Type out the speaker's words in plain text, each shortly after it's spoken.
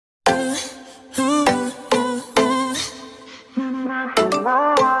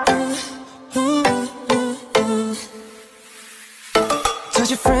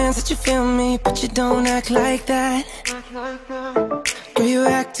signs that you feel me, but you don't act like that. Girl, you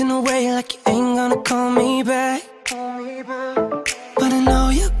acting away like you ain't gonna call me back. But I know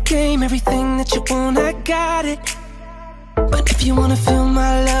you game, everything that you want, I got it. But if you wanna feel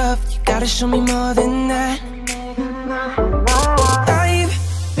my love, you gotta show me more than that. I've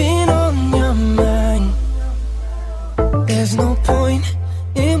been on your mind. There's no point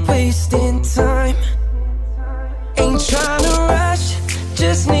in wasting time. Ain't trying to rush,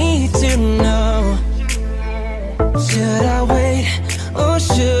 just need to know. Should I wait or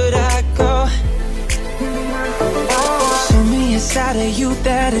should I go? Show me a side of you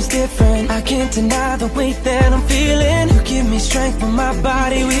that is different. I can't deny the weight that I'm feeling. You give me strength when my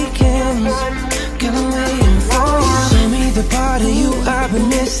body weakens. Girl, I'm waiting for you. Show me the part of you I've been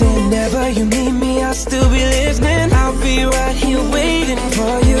missing. Never you need me, I'll still be listening. I'll be right here waiting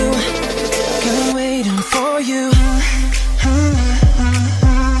for you. Girl, I'm waiting for you.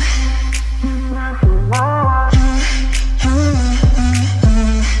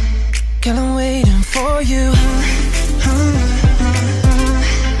 Girl, I'm waiting for you.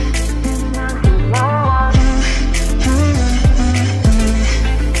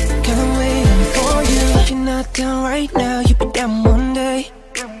 Girl, I'm waiting for you. If you're not down right now, you'll be down one day.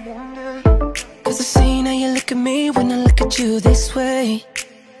 Cause I see how you look at me when I look at you this way.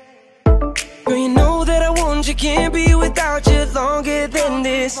 Girl, you know that I want you, can't be without you longer than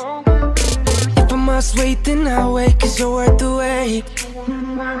this. If I must wait, then I'll wait, cause you're worth the wait.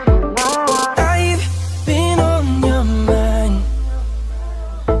 I've been on your mind.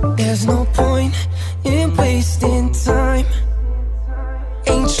 There's no point in wasting time.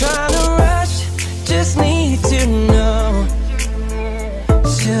 Ain't trying to rush, just need to know.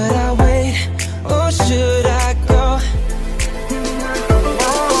 Should I wait or should I go?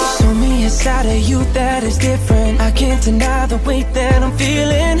 Show me a side of you that is different. I can't deny the weight that I'm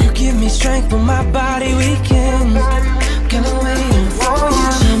feeling. You give me strength when my body weakens. Girl, I'm waiting for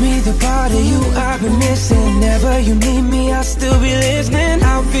you. Show me the part of you I've been missing. Never you need me, I'll still be listening.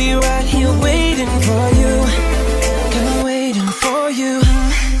 I'll be right here waiting for you. Girl, I'm waiting for you.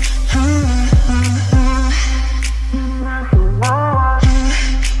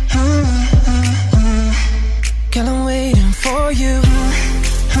 Girl, I'm waiting for you.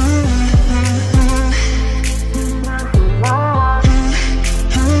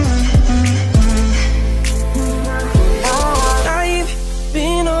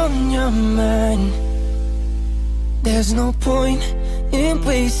 Mind. There's no point in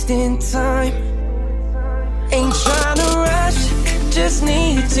wasting time. Ain't trying to rush, just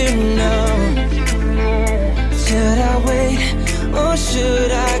need to know. Should I wait or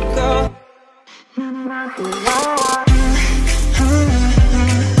should I go?